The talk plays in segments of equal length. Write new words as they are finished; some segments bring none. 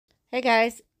Hey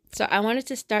guys, so I wanted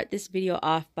to start this video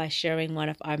off by sharing one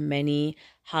of our many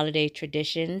holiday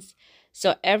traditions.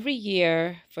 So every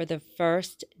year for the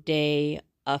first day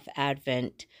of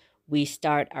Advent, we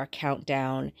start our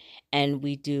countdown and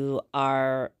we do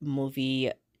our movie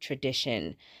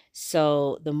tradition.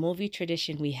 So the movie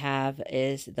tradition we have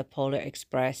is the Polar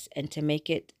Express, and to make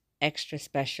it extra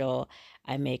special,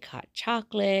 I make hot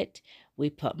chocolate. We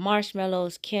put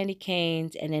marshmallows, candy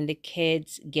canes, and then the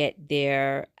kids get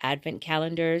their advent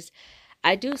calendars.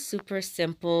 I do super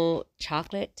simple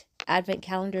chocolate advent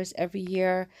calendars every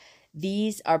year.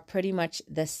 These are pretty much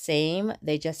the same,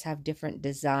 they just have different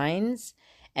designs.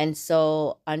 And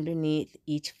so, underneath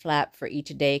each flap for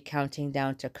each day, counting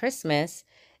down to Christmas,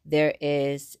 there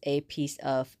is a piece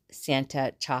of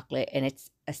Santa chocolate, and it's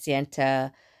a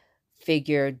Santa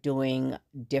figure doing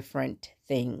different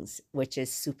things, which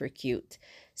is super cute.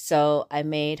 So I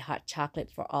made hot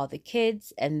chocolate for all the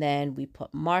kids, and then we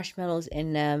put marshmallows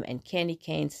in them and candy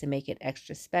canes to make it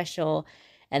extra special.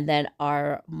 And then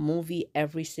our movie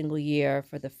every single year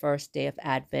for the first day of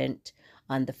Advent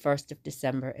on the 1st of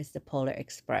December is The Polar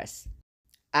Express.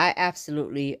 I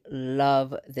absolutely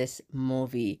love this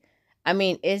movie. I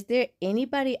mean, is there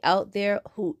anybody out there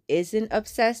who isn't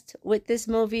obsessed with this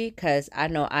movie? Because I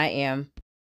know I am.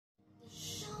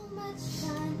 So much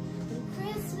fun when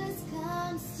Christmas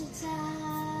comes to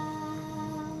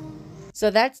town. So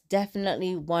that's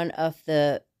definitely one of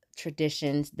the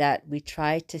traditions that we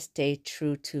try to stay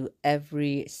true to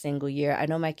every single year. I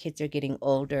know my kids are getting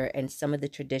older and some of the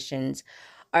traditions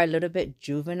are a little bit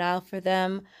juvenile for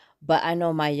them, but I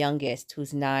know my youngest,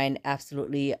 who's 9,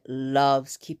 absolutely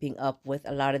loves keeping up with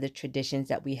a lot of the traditions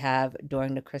that we have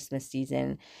during the Christmas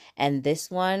season. And this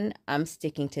one, I'm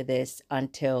sticking to this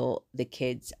until the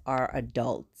kids are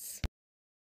adults.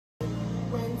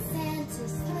 When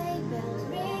Santa's sleigh bells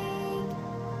ring,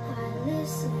 I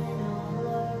listen all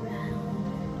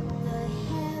around. The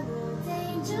herald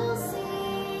angels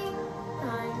sing,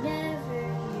 I never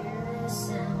hear a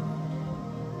sound.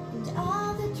 And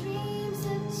all the dreams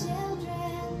of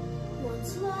children,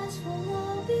 once lost, will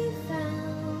all be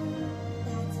found.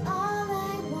 That's all I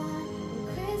want when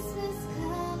Christmas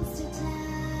comes to town.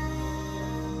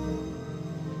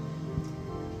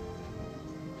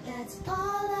 That's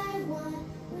all I want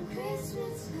when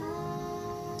Christmas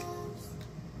comes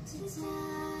to town.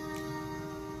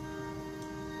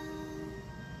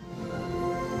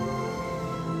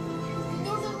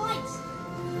 Northern Lights!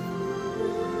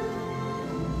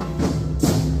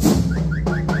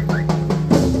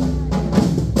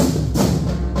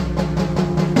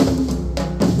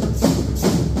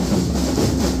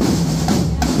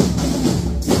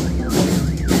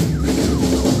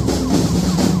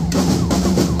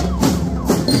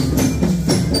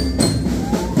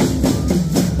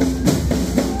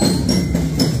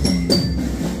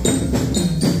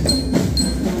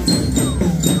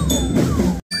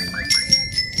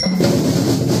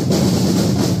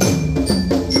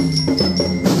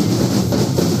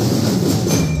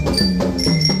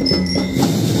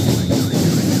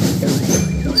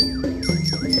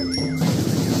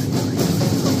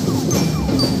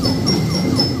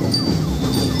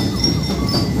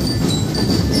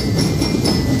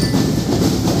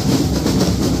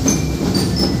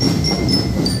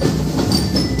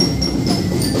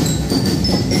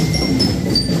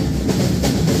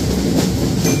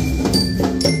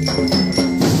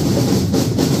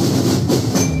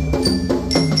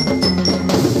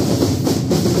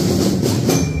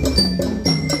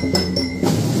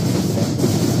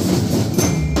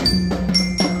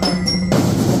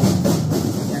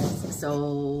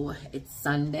 So it's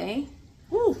Sunday.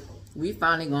 Woo, we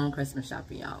finally going Christmas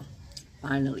shopping, y'all.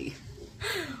 Finally.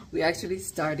 We actually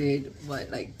started,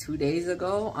 like 2 days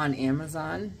ago on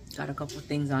Amazon. Got a couple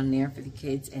things on there for the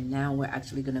kids, and now we're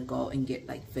actually gonna go and get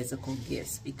like physical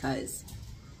gifts because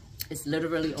it's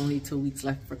literally only 2 weeks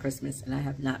left for Christmas, and I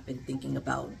have not been thinking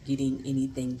about getting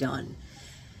anything done.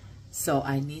 So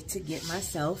I need to get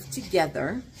myself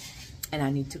together and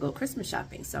I need to go Christmas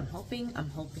shopping. So I'm hoping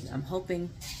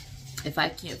if I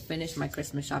can't finish my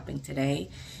Christmas shopping today,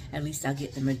 at least I'll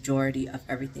get the majority of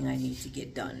everything I need to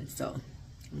get done. So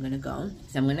I'm gonna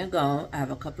go. I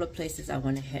have a couple of places I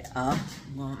want to hit up.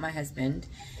 I'm going with my husband,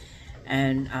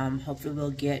 and hopefully we'll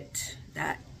get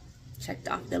that checked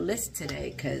off the list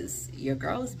today, because your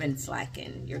girl's been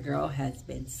slacking. Your girl has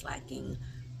been slacking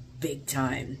big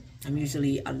time. I'm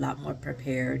usually a lot more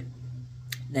prepared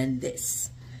than this.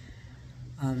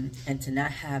 And to not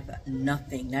have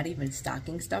nothing, not even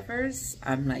stocking stuffers,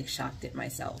 I'm like shocked at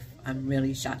myself. I'm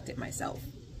really shocked at myself.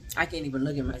 I can't even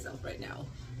look at myself right now.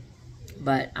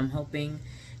 But I'm hoping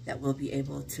that we'll be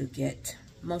able to get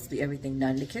mostly everything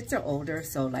done. The kids are older,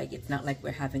 so like it's not like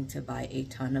we're having to buy a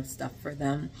ton of stuff for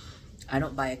them. I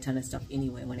don't buy a ton of stuff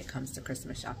anyway when it comes to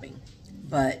Christmas shopping.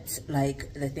 But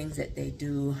like the things that they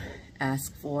do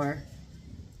ask for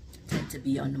tend to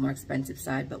be on the more expensive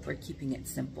side, but we're keeping it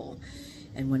simple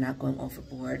and we're not going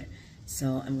overboard.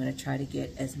 So I'm going to try to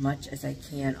get as much as I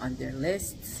can on their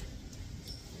lists,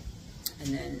 and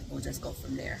then we'll just go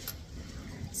from there.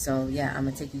 So yeah, I'm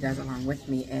going to take you guys along with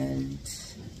me and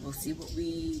we'll see what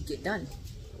we get done.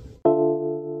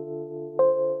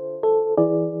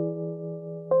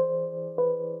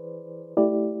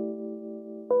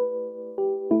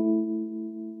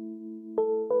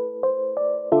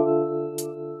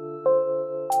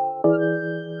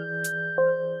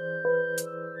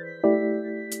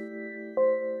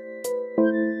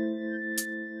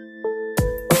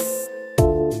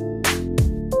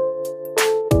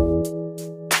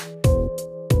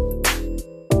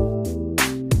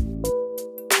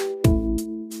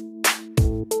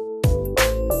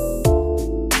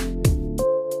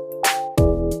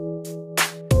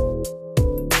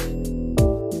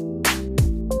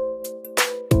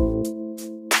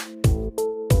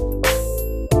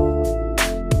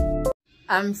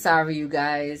 I'm sorry, you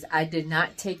guys. I did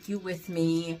not take you with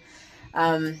me.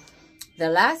 The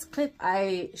last clip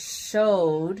I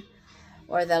showed,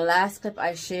 or the last clip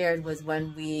I shared, was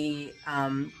when we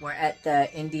were at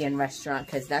the Indian restaurant,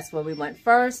 because that's where we went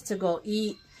first to go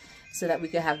eat so that we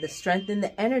could have the strength and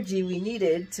the energy we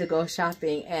needed to go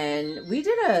shopping. And we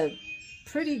did a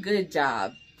pretty good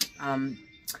job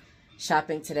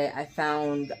shopping today. I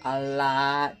found a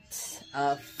lot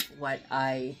of what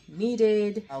I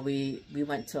needed. We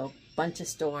went to a bunch of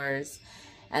stores,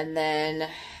 and then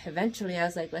eventually I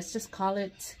was like, let's call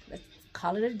it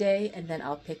a day, and then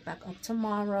I'll pick back up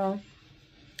tomorrow.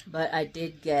 But I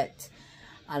did get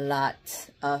a lot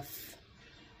of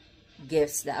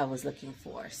gifts that I was looking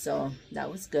for, so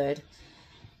that was good.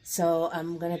 So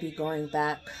I'm gonna be going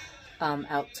back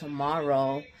out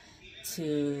tomorrow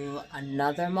to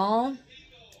another mall,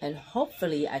 and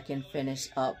hopefully I can finish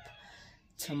up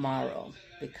tomorrow,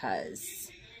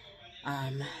 because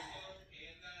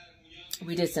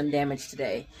we did some damage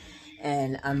today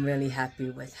and I'm really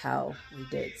happy with how we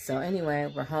did. So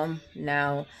anyway, we're home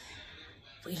now.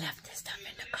 We left this stuff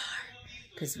in the car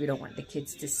because we don't want the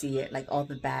kids to see it, like all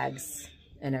the bags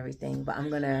and everything. But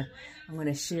I'm gonna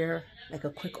share like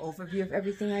a quick overview of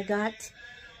everything I got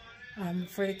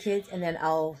for the kids, and then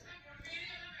I'll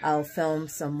film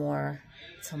some more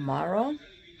tomorrow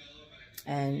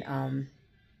and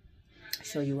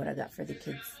show you what I got for the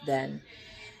kids then.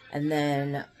 And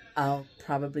then I'll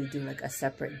probably do like a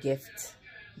separate gift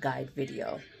guide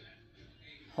video,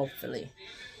 hopefully.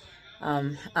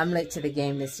 I'm late to the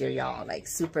game this year, y'all, like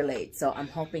super late, so I'm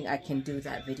hoping I can do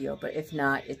that video, but if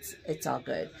not, it's all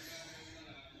good.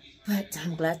 But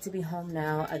I'm glad to be home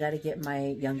now. I gotta get my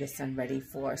youngest son ready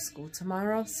for school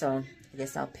tomorrow, so I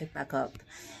guess I'll pick back up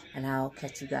and I'll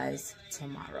catch you guys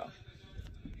tomorrow.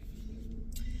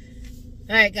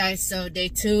 Alright guys, so day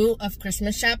 2 of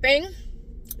Christmas shopping.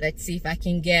 Let's see if I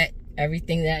can get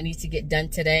everything that I need to get done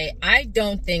today. I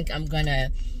don't think I'm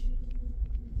gonna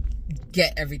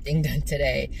get everything done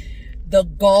today. The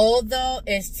goal though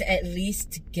is to at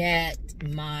least get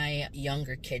my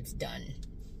younger kids done.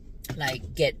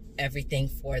 Like get everything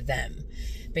for them.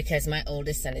 Because my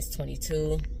oldest son is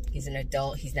 22. He's an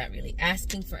adult. He's not really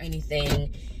asking for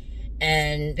anything.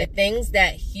 And the things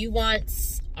that he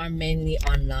wants are mainly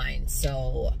online.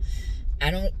 So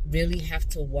I don't really have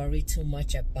to worry too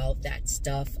much about that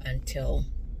stuff until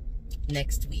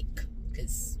next week.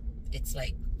 Because it's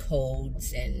like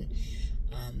codes and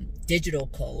digital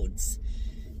codes.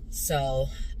 So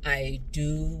I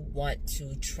do want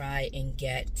to try and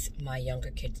get my younger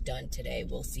kids done today.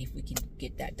 We'll see if we can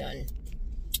get that done.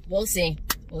 We'll see.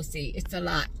 We'll see. It's a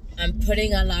lot. I'm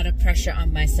putting a lot of pressure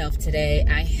on myself today.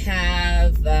 I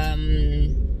have,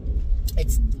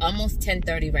 it's almost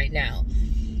 10:30 right now.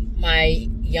 My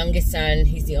youngest son,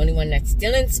 he's the only one that's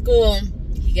still in school.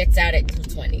 He gets out at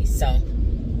 2:20. So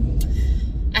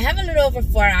I have a little over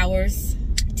 4 hours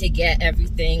to get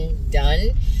everything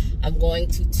done. I'm going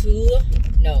to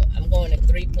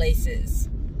 3 places.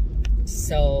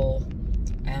 So,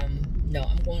 no,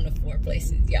 I'm going to 4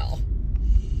 places, y'all.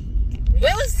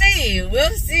 We'll see.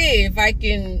 We'll see if I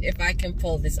can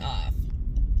pull this off.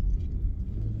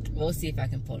 We'll see if I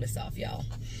can pull this off, y'all.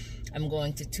 I'm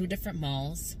going to 2 different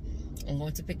malls. I'm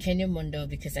going to Pequeño Mundo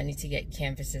because I need to get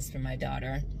canvases for my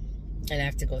daughter. And I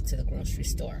have to go to the grocery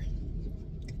store.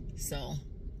 So,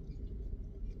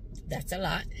 that's a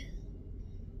lot.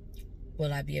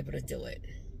 Will I be able to do it?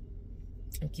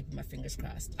 I'm keeping my fingers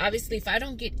crossed. Obviously, if I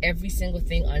don't get every single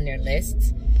thing on their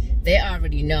list, they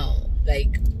already know.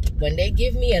 Like, when they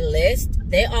give me a list,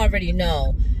 they already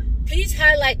know. Please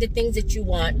highlight the things that you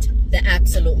want the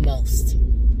absolute most.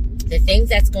 The things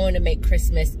that's going to make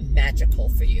Christmas magical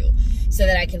for you, so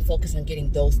that I can focus on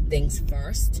getting those things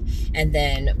first. And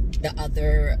then the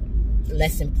other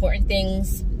less important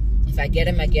things, if I get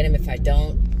them, I get them. If I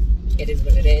don't, it is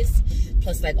what it is.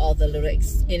 Plus, like, all the little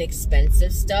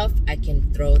inexpensive stuff, I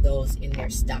can throw those in their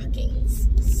stockings.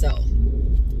 So,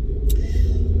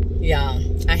 yeah,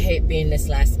 I hate being this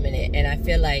last minute. And I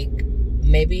feel like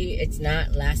maybe it's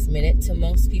not last minute to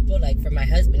most people. Like, for my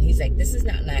husband, he's like, this is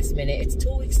not last minute. It's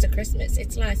 2 weeks to Christmas.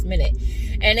 It's last minute.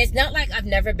 And it's not like I've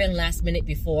never been last minute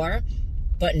before,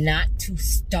 but not to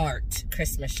start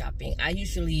Christmas shopping. I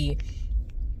usually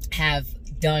have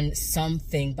done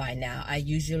something by now. I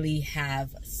usually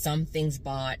have some things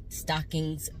bought,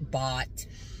 stockings bought,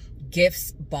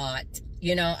 gifts bought.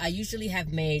 You know, I usually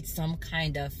have made some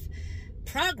kind of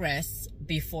progress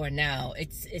before now.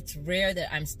 It's rare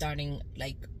that I'm starting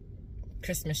like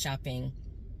Christmas shopping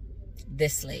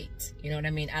this late. You know what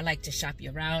I mean? I like to shop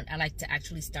year round. I like to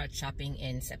actually start shopping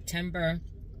in September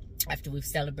after we've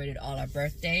celebrated all our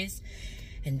birthdays.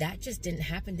 And that just didn't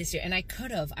happen this year. And I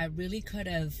really could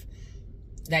have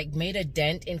like made a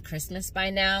dent in Christmas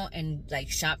by now and like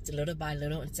shopped little by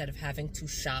little instead of having to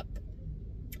shop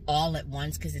all at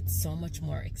once, because it's so much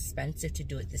more expensive to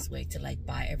do it this way, to like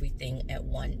buy everything at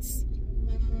once.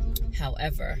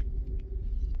 However,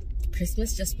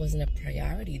 Christmas just wasn't a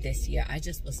priority this year. I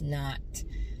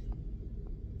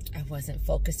wasn't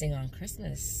focusing on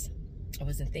Christmas. I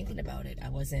wasn't thinking about it. I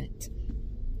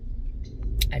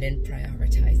didn't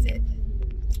prioritize it.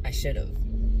 I should have.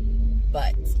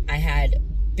 But I had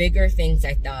bigger things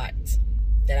I thought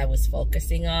that I was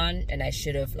focusing on, and I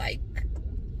should have, like,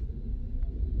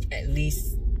 at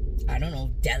least, I don't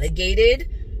know, delegated,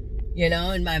 you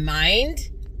know, in my mind.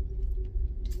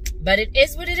 But it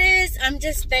is what it is. I'm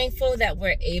just thankful that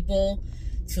we're able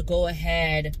to go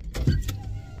ahead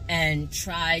and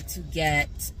try to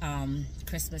get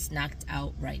Christmas knocked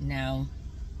out right now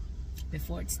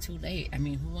before it's too late. I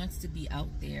mean, who wants to be out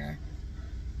there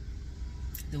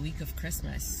the week of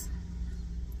Christmas,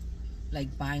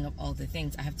 like buying up all the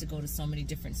things? I have to go to so many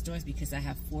different stores because I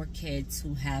have 4 kids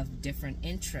who have different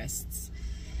interests.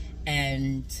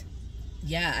 And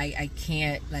yeah, I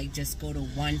can't like just go to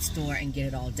one store and get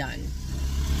it all done.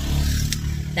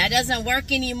 That doesn't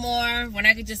work anymore, when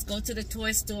I could just go to the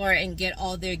toy store and get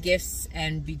all their gifts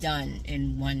and be done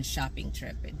in one shopping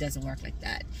trip. It doesn't work like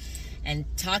that. And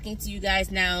talking to you guys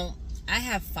now, I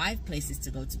have 5 places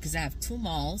to go to, because I have 2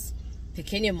 malls,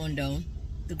 Pequeño Mundo,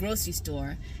 the grocery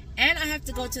store, and I have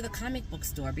to go to the comic book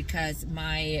store because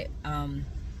my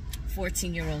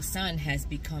 14-year-old son has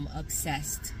become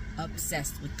obsessed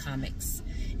with comics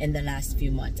in the last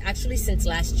few months. Actually, since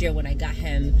last year when I got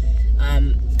him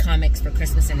comics for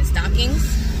Christmas in his stockings,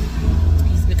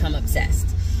 he's become obsessed.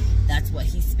 That's what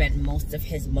he spent most of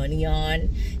his money on.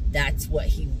 That's what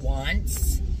he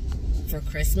wants for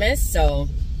Christmas. So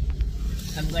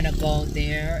I'm gonna go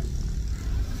there.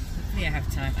 Hopefully I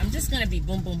have time. I'm just gonna be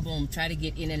boom, boom, boom, try to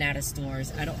get in and out of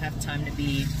stores. I don't have time to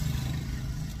be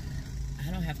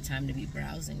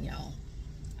browsing, y'all.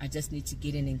 I just need to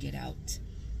get in and get out.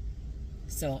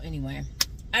 So anyway,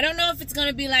 I don't know if it's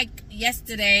gonna be like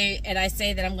yesterday and I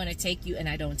say that I'm gonna take you and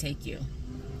I don't take you.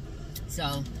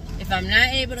 So if I'm not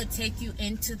able to take you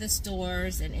into the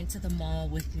stores and into the mall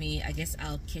with me, I guess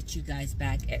I'll catch you guys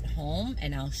back at home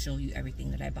and I'll show you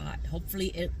everything that I bought. Hopefully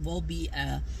it will be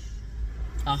a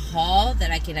haul that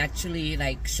I can actually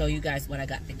like show you guys what I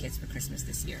got the kids for Christmas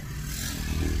this year.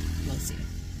 We'll see.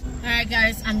 All right,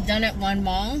 guys, I'm done at one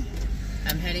mall.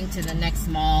 I'm heading to the next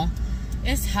mall.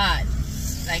 It's hot.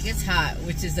 Like, it's hot,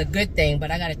 which is a good thing,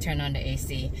 but I gotta turn on the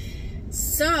AC.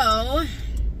 So,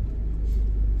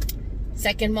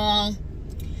 second mall.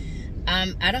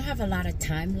 I don't have a lot of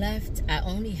time left. I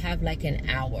only have like an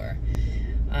hour.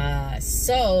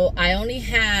 So, I only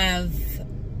have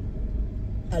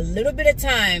a little bit of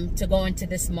time to go into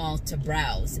this mall to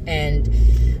browse. And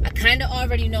I kind of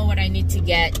already know what I need to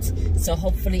get. So,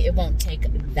 hopefully it won't take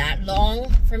that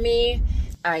long for me.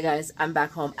 All right, guys, I'm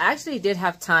back home. I actually did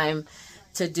have time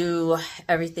to do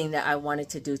everything that I wanted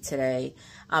to do today.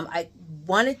 I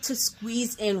wanted to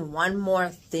squeeze in one more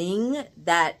thing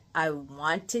that I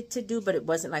wanted to do, but it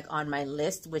wasn't like on my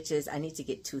list, which is I need to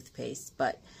get toothpaste,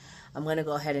 but I'm going to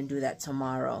go ahead and do that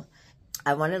tomorrow.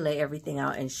 I want to lay everything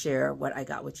out and share what I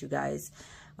got with you guys.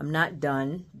 I'm not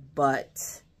done,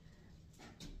 but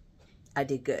I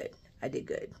did good. I did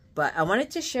good. But I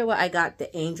wanted to share what I got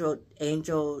the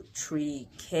Angel Tree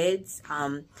kids.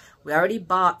 We already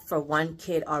bought for one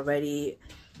kid already,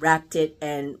 wrapped it,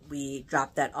 and we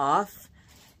dropped that off.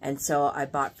 And so I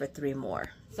bought for 3 more.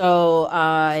 So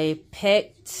I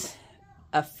picked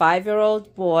a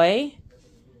 5-year-old boy,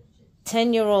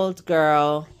 10-year-old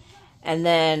girl, and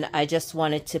then I just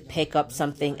wanted to pick up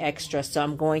something extra. So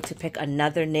I'm going to pick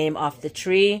another name off the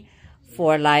tree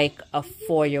for like a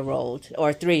 4-year-old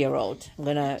or 3-year-old. I'm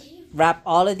going to wrap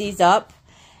all of these up,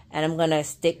 and I'm going to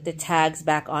stick the tags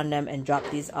back on them and drop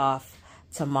these off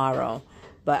tomorrow.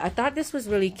 But I thought this was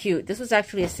really cute. This was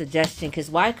actually a suggestion, because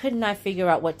why couldn't I figure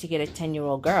out what to get a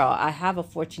 10-year-old girl? I have a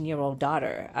 14-year-old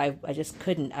daughter. I just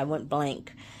couldn't. I went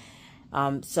blank.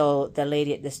 So the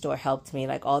lady at the store helped me.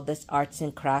 Like all this arts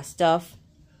and crafts stuff,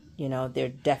 you know, they're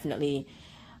definitely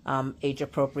age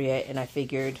appropriate. And I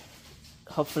figured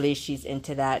hopefully she's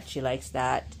into that. She likes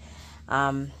that.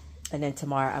 And then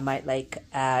tomorrow I might like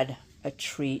add a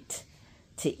treat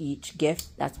to each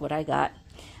gift. That's what I got.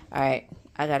 All right,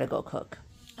 I gotta go cook.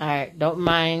 All right, don't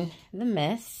mind the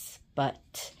mess,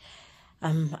 but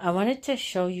I wanted to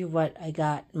show you what I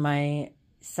got my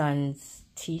son's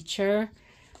teacher,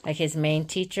 like his main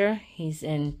teacher. He's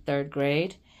in 3rd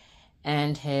grade,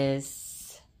 and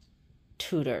his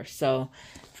tutor. So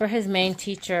for his main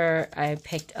teacher, I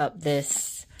picked up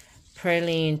this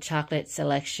Praline chocolate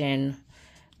selection,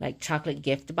 like chocolate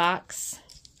gift box.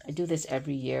 I do this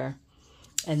every year.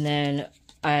 And then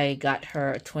I got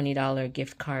her a $20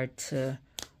 gift card to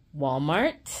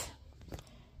Walmart.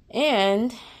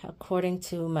 And according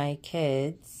to my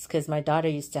kids, because my daughter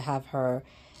used to have her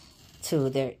too,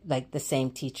 they're like the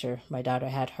same teacher. My daughter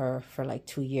had her for like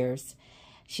 2 years.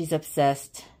 She's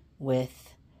obsessed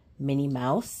with Minnie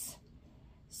Mouse.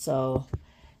 So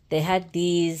they had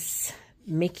these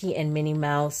Mickey and Minnie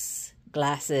Mouse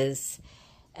glasses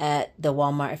at the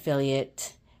Walmart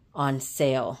affiliate on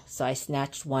sale. So I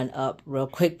snatched one up real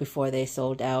quick before they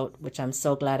sold out, which I'm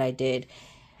so glad I did.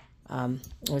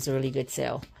 It was a really good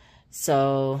sale.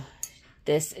 So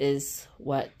this is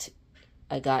what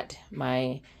I got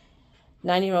my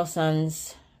 9-year-old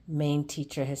son's main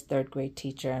teacher, his 3rd grade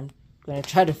teacher. I'm going to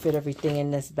try to fit everything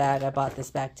in this bag. I bought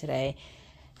this bag today.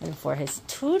 And for his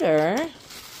tutor,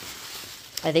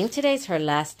 I think today's her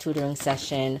last tutoring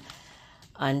session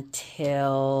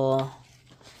until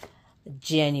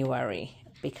January,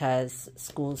 because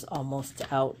school's almost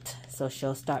out. So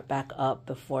she'll start back up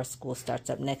before school starts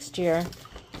up next year.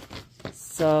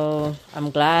 So I'm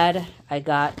glad I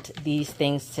got these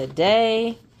things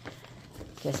today,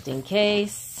 just in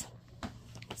case.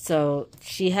 So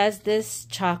she has this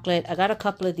chocolate. I got a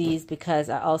couple of these because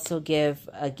I also give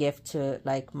a gift to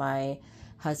like my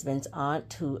husband's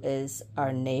aunt, who is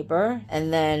our neighbor.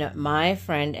 And then my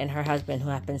friend and her husband, who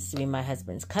happens to be my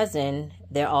husband's cousin,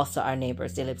 they're also our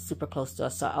neighbors. They live super close to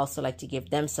us. So I also like to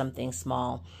give them something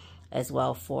small as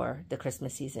well for the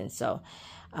Christmas season. So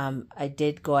I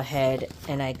did go ahead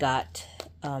and I got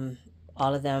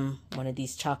all of them one of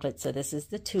these chocolates. So this is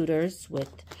the Tutors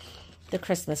with the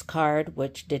Christmas card,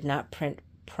 which did not print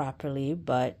properly,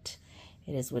 but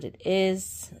it is what it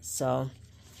is. So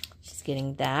she's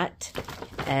getting that,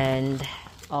 and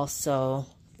also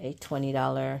a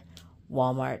 $20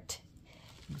 Walmart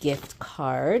gift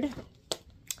card.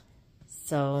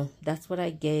 So that's what I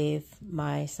gave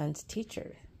my son's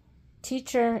teacher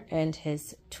and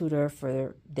his tutor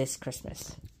for this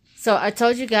Christmas. So I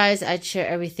told you guys I'd share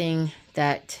everything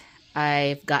that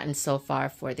I've gotten so far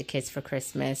for the kids for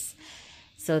Christmas.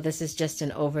 So this is just an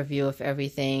overview of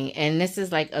everything, and this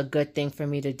is like a good thing for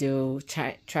me to do,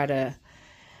 try to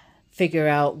figure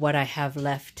out what I have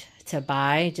left to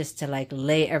buy, just to like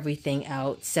lay everything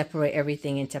out, separate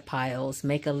everything into piles,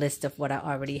 make a list of what I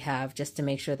already have, just to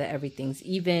make sure that everything's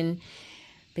even,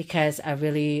 because I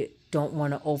really don't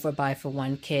want to overbuy for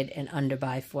one kid and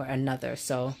underbuy for another.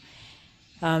 So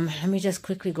let me just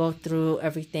quickly go through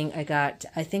everything I got.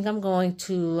 I think I'm going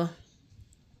to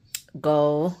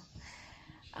go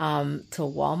to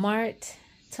Walmart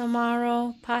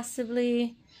tomorrow,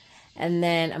 possibly. And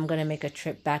then I'm going to make a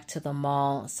trip back to the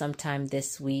mall sometime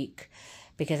this week,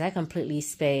 because I completely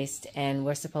spaced, and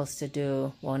we're supposed to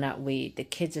do, well, not we, the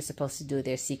kids are supposed to do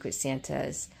their Secret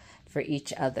Santas for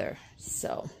each other.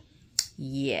 So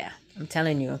yeah, I'm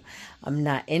telling you, I'm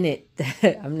not in it.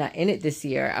 I'm not in it this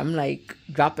year. I'm like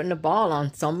dropping the ball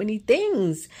on so many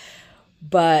things.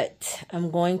 But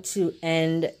I'm going to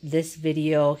end this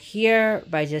video here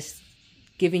by just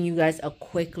giving you guys a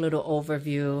quick little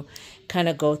overview, kind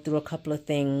of go through a couple of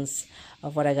things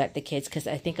of what I got the kids, because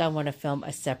I think I want to film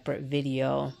a separate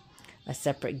video, a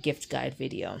separate gift guide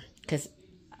video, because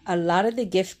a lot of the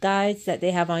gift guides that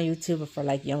they have on YouTube are for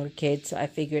like younger kids. So I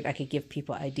figured I could give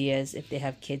people ideas if they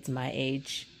have kids my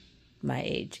age,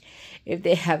 if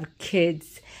they have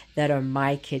kids that are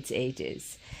my kids'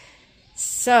 ages.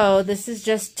 So this is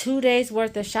just 2 days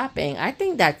worth of shopping. I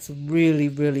think that's really,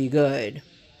 really good.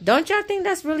 Don't y'all think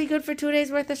that's really good for 2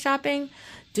 days worth of shopping?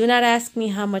 Do not ask me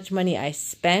how much money I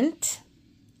spent.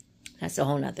 That's a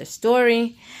whole nother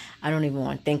story. I don't even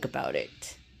want to think about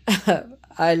it.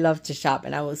 I love to shop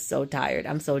and I was so tired.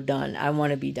 I'm so done. I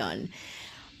want to be done.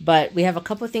 But we have a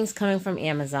couple things coming from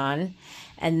Amazon.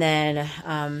 And then,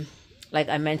 like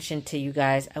I mentioned to you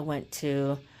guys, I went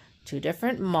to 2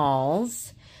 different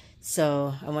malls.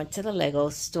 So I went to the Lego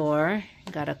store,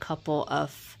 got a couple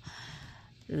of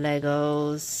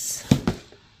Legos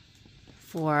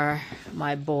for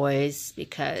my boys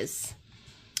because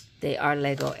they are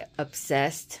Lego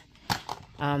obsessed.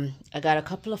 I got a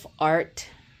couple of art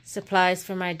supplies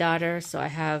for my daughter. So I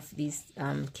have these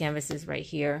canvases right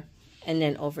here. And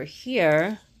then over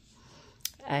here,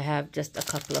 I have just a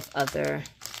couple of other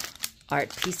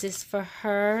art pieces for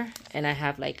her. And I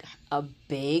have like a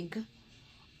big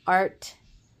art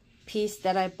piece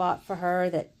that I bought for her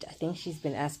that I think she's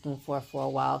been asking for a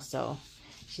while. So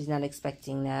she's not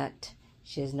expecting that.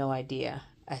 She has no idea.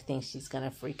 I think she's going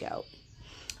to freak out.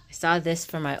 I saw this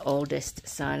for my oldest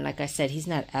son. Like I said, he's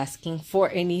not asking for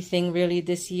anything really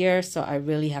this year. So I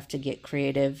really have to get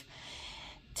creative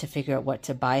to figure out what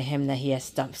to buy him that he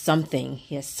has something.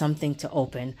 He has something to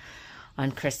open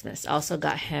on Christmas. I also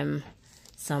got him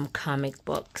some comic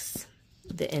books,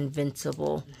 the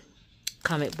Invincible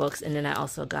comic books. And then I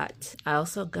also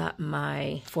got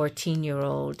my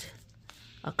 14-year-old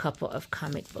a couple of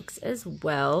comic books as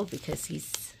well because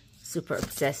he's super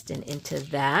obsessed and into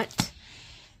that.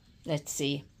 Let's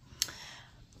see.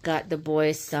 Got the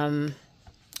boys some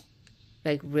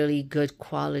like really good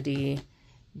quality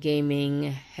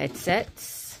gaming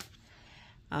headsets.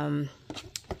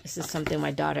 This is something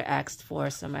my daughter asked for,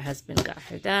 so my husband got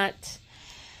her that.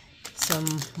 Some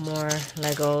more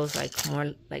Legos,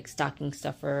 more stocking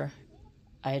stuffer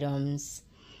items.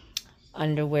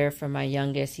 Underwear for my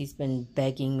youngest. He's been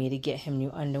begging me to get him new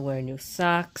underwear, new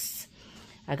socks.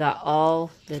 I got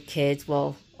all the kids,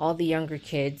 well, all the younger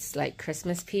kids, like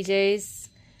Christmas PJs,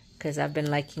 because I've been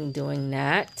liking doing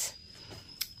that.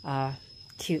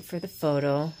 Cute for the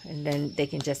photo, and then they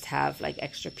can just have like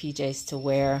extra PJs to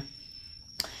wear.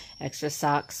 Extra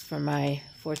socks for my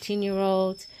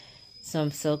 14-year-old.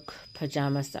 Some silk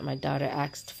pajamas that my daughter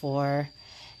asked for.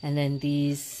 And then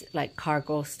these like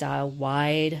cargo style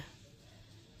wide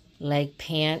leg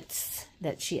pants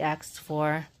that she asked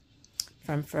for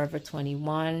from Forever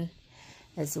 21,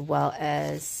 as well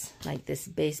as like this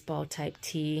baseball type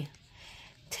tee,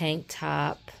 tank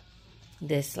top,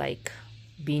 this like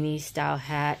beanie style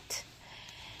hat.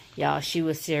 Y'all, she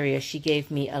was serious. She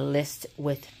gave me a list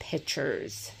with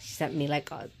pictures. She sent me like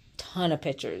a ton of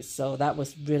pictures, so that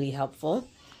was really helpful.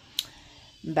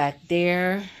 Back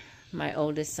there, my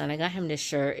oldest son, I got him this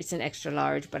shirt. It's an extra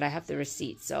large, but I have the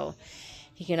receipt, so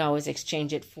he can always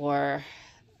exchange it for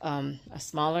a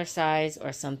smaller size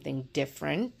or something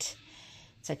different.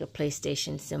 It's like a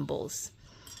PlayStation symbols.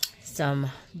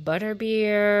 Some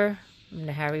butterbeer from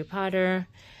the Harry Potter,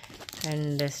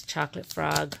 and this chocolate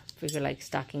frog. Figure like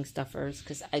stocking stuffers,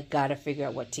 because I gotta figure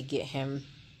out what to get him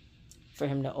for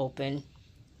him to open.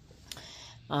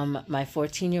 My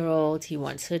 14-year-old, he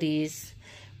wants hoodies.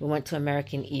 We went to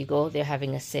American Eagle. They're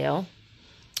having a sale.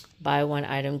 Buy one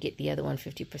item, get the other one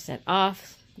 50%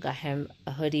 off. Got him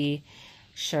a hoodie,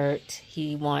 shirt.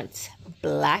 He wants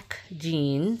black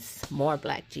jeans, more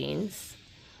black jeans.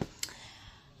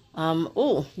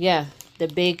 Oh, yeah. The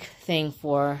big thing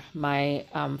for my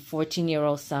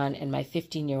 14-year-old son and my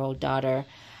 15-year-old daughter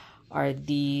are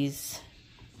these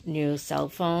new cell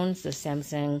phones, the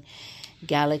Samsung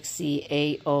Galaxy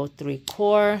A03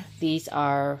 Core. These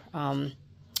are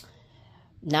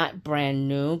not brand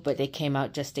new, but they came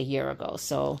out just a year ago.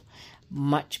 So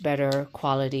much better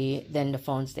quality than the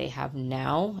phones they have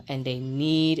now. And they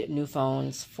need new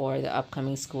phones for the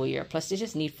upcoming school year. Plus, they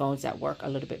just need phones that work a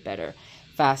little bit better,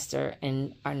 faster,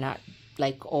 and are not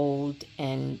like old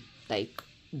and like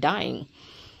dying.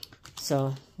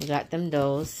 So we got them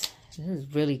those. This is a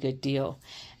really good deal.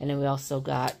 And then we also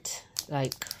got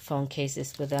like phone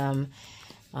cases for them,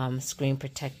 screen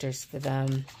protectors for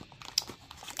them,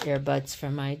 earbuds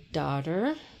for my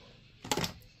daughter,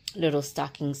 little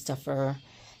stocking stuffer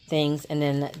things, and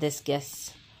then this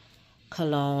Guess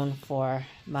cologne for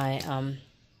my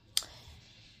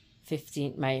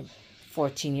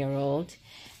 14-year-old,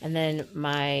 and then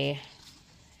my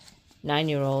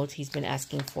 9-year-old, he's been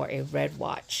asking for a red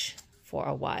watch for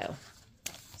a while.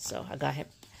 So I got him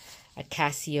a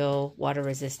Casio, water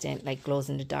resistant, like glows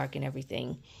in the dark and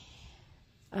everything.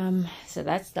 So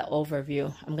that's the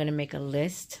overview. I'm gonna make a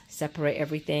list, separate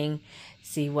everything,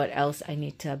 see what else I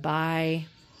need to buy.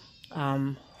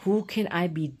 Who can I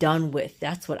be done with?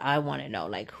 That's what I want to know.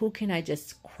 Like, who can I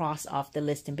just cross off the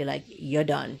list and be like, you're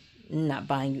done, I'm not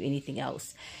buying you anything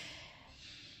else.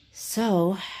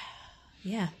 So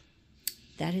yeah,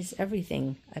 that is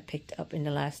everything I picked up in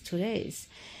the last 2 days.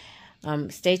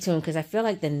 Stay tuned, because I feel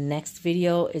like the next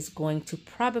video is going to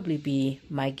probably be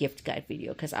my gift guide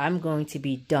video, because I'm going to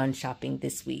be done shopping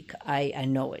this week. I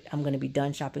know it. I'm going to be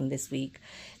done shopping this week.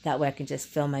 That way I can just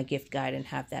film my gift guide and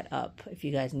have that up if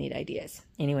you guys need ideas.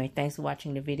 Anyway, thanks for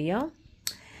watching the video.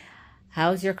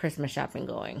 How's your Christmas shopping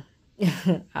going?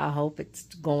 I hope it's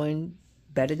going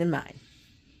better than mine.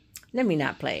 Let me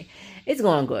not play. It's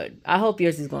going good. I hope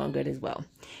yours is going good as well.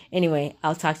 Anyway,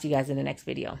 I'll talk to you guys in the next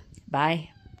video. Bye.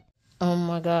 Oh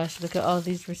my gosh, look at all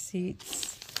these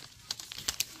receipts.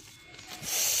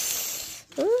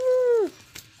 Ooh.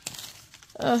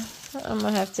 I'm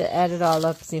gonna have to add it all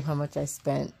up, see how much I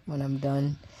spent when I'm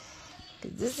done.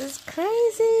 'Cause this is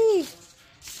crazy.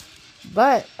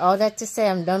 But all that to say,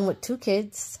 I'm done with 2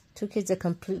 kids. 2 kids are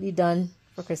completely done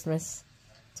for Christmas.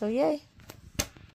 So yay.